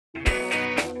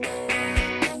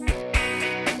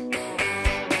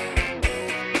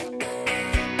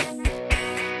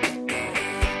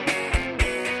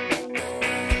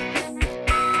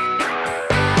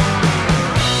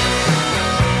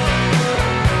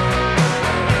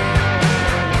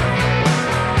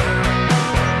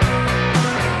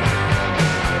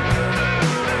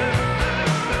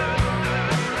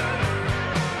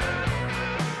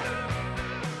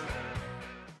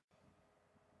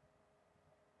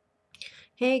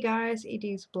Hey guys, it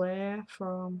is Blair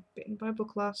from Bitten by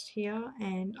Book Lust here,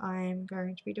 and I'm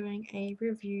going to be doing a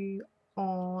review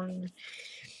on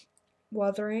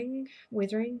Withering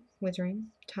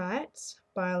Tights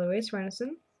by Louise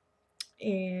Rennison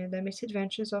and The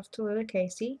Misadventures of Tallulah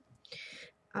Casey.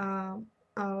 Um,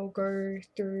 I'll go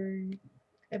through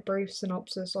a brief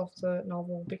synopsis of the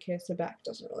novel because the back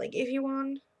doesn't really give you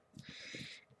one,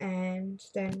 and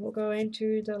then we'll go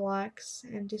into the likes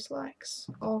and dislikes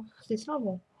of this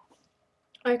novel.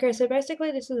 Okay, so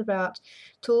basically this is about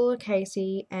Tallulah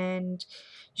Casey, and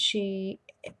she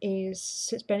is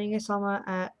spending a summer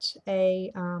at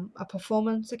a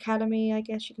performance academy, I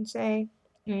guess you can say,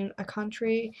 in a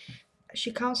country.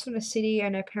 She comes from the city,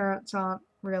 and her parents aren't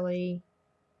really.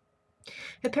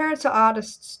 Her parents are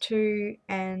artists too,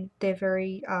 and they're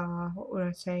very what would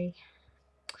I say?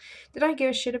 They don't give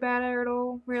a shit about her at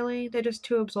all, really. They're just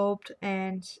too absorbed,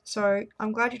 and so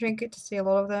I'm glad you don't get to see a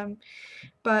lot of them.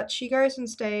 But she goes and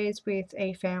stays with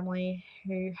a family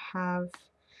who are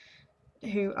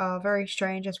very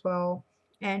strange as well.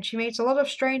 And she meets a lot of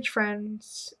strange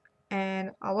friends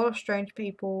and a lot of strange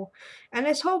people. And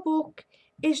this whole book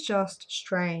is just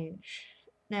strange.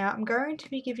 Now I'm going to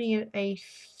be giving it a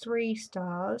 3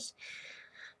 stars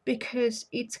because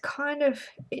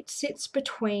it sits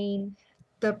between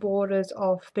the borders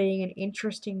of being an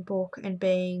interesting book and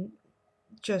being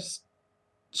just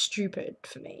stupid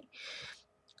for me.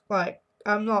 Like,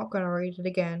 I'm not going to read it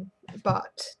again,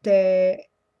 but there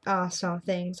are some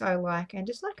things I like and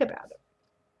dislike about it.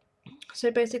 So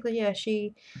basically, yeah,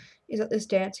 she is at this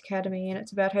dance academy and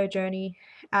it's about her journey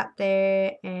at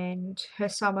there and her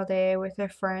summer there with her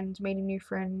friends, meeting new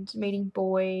friends, meeting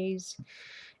boys,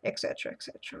 etc.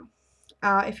 etc.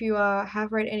 If you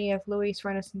have read any of Louise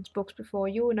Rennison's books before,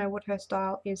 you will know what her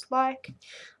style is like.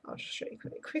 I'll just show you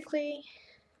really quickly.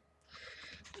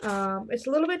 It's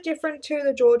a little bit different to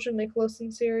the George and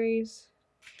Nicholson series,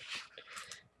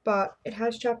 but it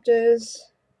has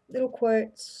chapters, little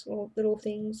quotes or little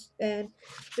things, and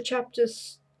the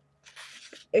chapters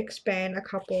expand a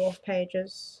couple of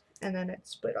pages and then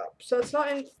it's split up. So it's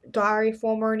not in diary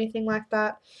form or anything like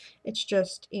that, it's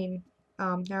just in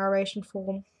narration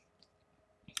form.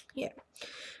 Yeah.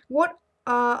 What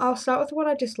I'll start with what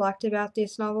I disliked about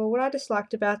this novel. What I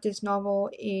disliked about this novel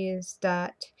is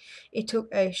that it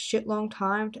took a shit long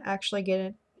time to actually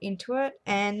get into it,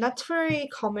 and that's very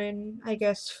common, I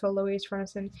guess, for Louise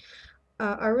Rennison.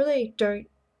 I really don't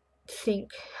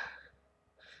think,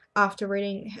 after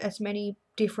reading as many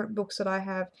different books that I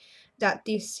have, that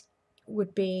this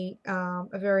would be a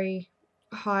very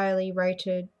highly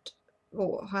rated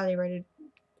highly rated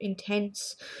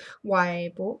intense YA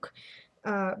book.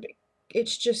 Uh,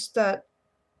 it's just that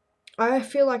I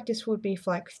feel like this would be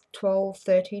for like 12,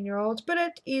 13-year-olds, but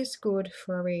it is good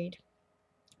for a read.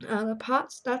 The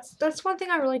parts that's one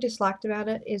thing I really disliked about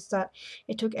it is that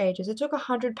it took ages. It took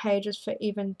 100 pages for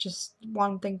even just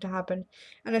one thing to happen,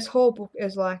 and this whole book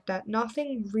is like that.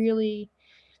 Nothing really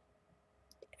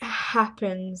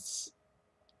happens,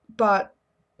 but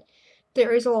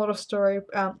there is a lot of story,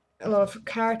 a lot of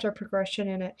character progression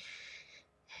in it.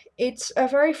 It's a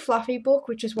very fluffy book,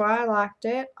 which is why I liked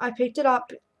it. I picked it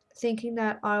up thinking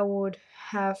that I would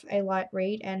have a light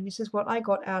read, and this is what I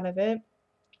got out of it.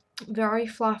 Very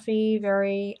fluffy,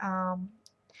 very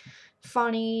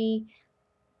funny,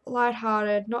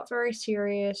 lighthearted, not very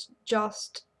serious.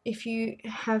 Just if you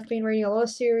have been reading a lot of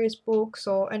serious books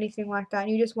or anything like that,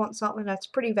 and you just want something that's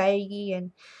pretty vaguey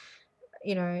and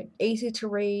easy to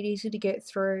read, easy to get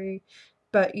through,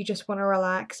 but you just want to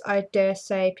relax, I dare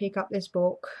say pick up this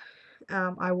book.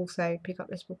 I will say pick up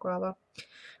this book rather.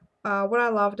 What I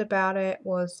loved about it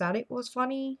was that it was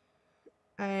funny,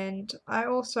 and I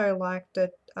also liked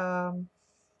that.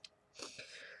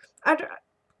 I,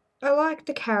 I like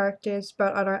the characters,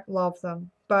 but I don't love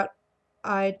them. But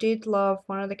I did love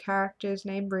one of the characters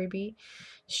named Ruby.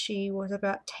 She was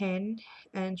about 10,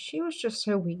 and she was just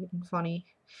so weird and funny.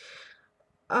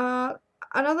 Uh,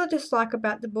 Another dislike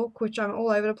about the book, which I'm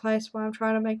all over the place while I'm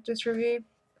trying to make this review,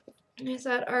 is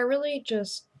that I really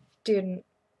just didn't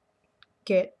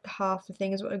get half the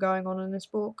things that were going on in this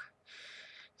book.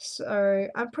 So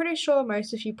I'm pretty sure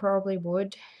most of you probably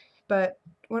would, but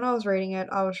when I was reading it,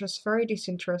 I was just very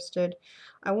disinterested.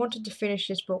 I wanted to finish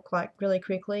this book like really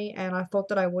quickly, and I thought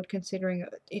that I would, considering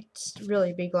it's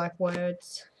really big like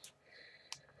words,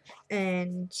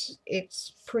 and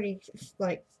it's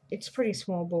pretty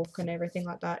small book and everything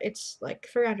like that. It's like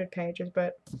 300 pages,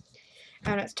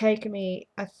 and it's taken me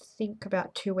I think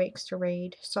about 2 weeks to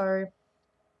read, so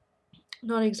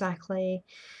not exactly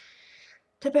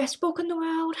the best book in the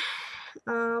world.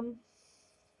 Um,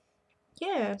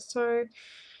 yeah, so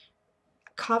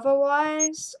cover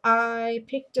wise, I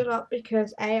picked it up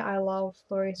because I love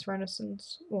Louise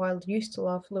Rennison's, well, I used to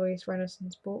love Louise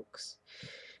Rennison's books,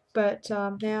 but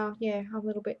now, yeah, I'm a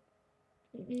little bit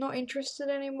not interested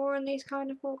anymore in these kind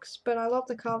of books, but I love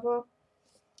the cover.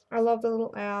 I love the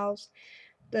little owls,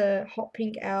 the hot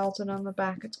pink owls, and on the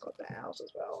back it's got the owls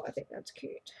as well. I think that's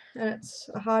cute. And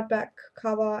it's a hardback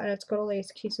cover, and it's got all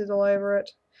these kisses all over it.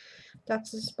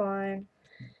 That's the spine.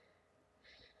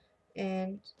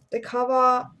 And the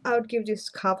cover, I would give this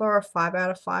cover a 5 out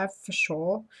of 5 for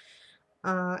sure.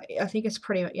 I think it's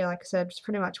pretty, yeah, like I said, it's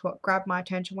pretty much what grabbed my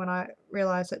attention when I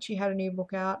realised that she had a new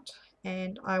book out,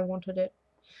 and I wanted it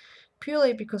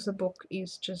purely because the book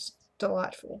is just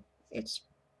delightful. It's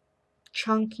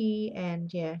chunky,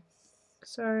 and yeah,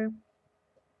 so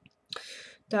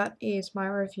that is my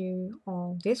review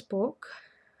on this book,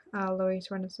 Louise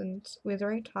Rennison's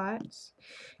Withering Tights.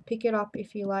 Pick it up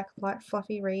if you like light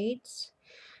fluffy reads.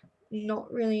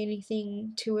 Not really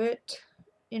anything to it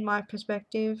in my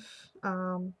perspective.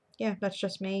 Yeah, that's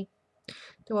just me.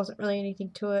 There wasn't really anything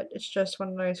to it. It's just one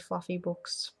of those fluffy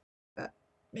books that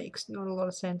makes not a lot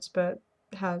of sense but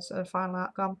has a final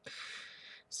outcome.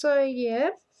 So yeah,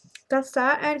 that's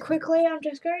that. And quickly, I'm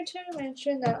just going to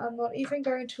mention that I'm not even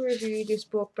going to review this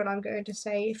book, but I'm going to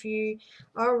say if you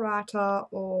are a writer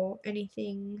or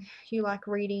anything, you like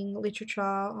reading literature,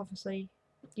 obviously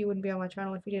you wouldn't be on my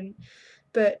channel if you didn't,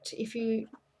 but if you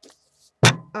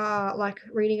like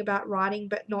reading about writing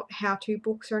but not how-to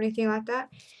books or anything like that,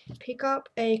 pick up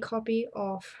a copy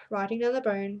of Writing Down the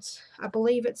Bones. I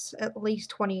believe it's at least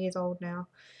 20 years old now,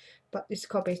 but this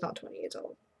copy is not 20 years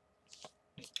old.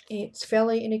 It's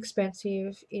fairly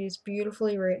inexpensive. It is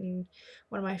beautifully written.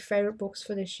 One of my favourite books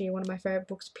for this year. One of my favourite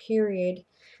books, period.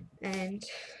 And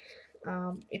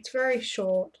it's very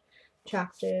short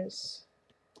chapters.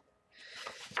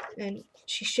 And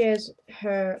she shares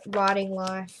her writing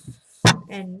life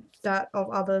and that of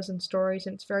others and stories.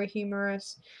 And it's very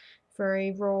humorous,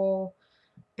 very raw.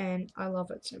 And I love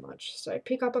it so much. So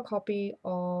pick up a copy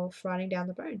of Writing Down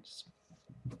the Bones.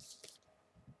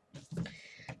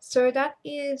 So that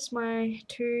is my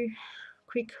 2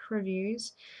 quick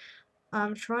reviews.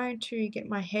 I'm trying to get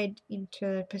my head into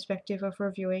the perspective of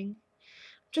reviewing.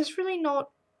 Just really not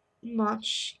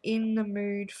much in the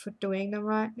mood for doing them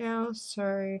right now,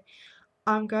 so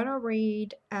I'm gonna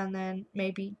read and then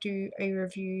maybe do a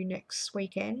review next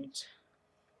weekend.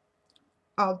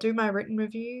 I'll do my written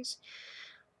reviews,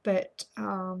 but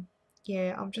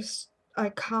yeah, I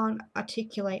can't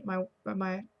articulate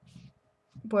my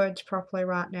words properly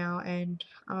right now, and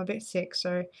I'm a bit sick,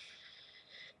 so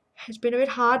it's been a bit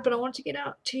hard, but I want to get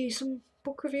out to some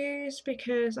book reviews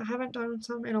because I haven't done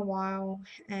some in a while,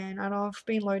 and I know I've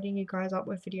been loading you guys up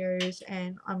with videos,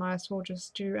 and I might as well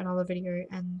just do another video,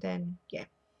 and then yeah.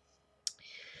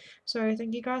 So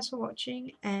thank you guys for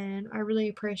watching, and I really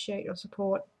appreciate your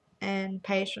support and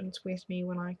patience with me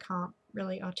when I can't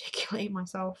really articulate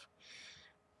myself.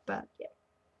 But yeah,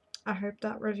 I hope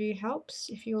that review helps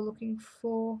if you're looking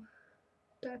for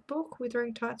that book,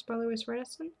 Withering Tights by Louise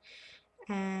Rennison,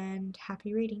 and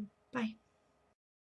happy reading. Bye.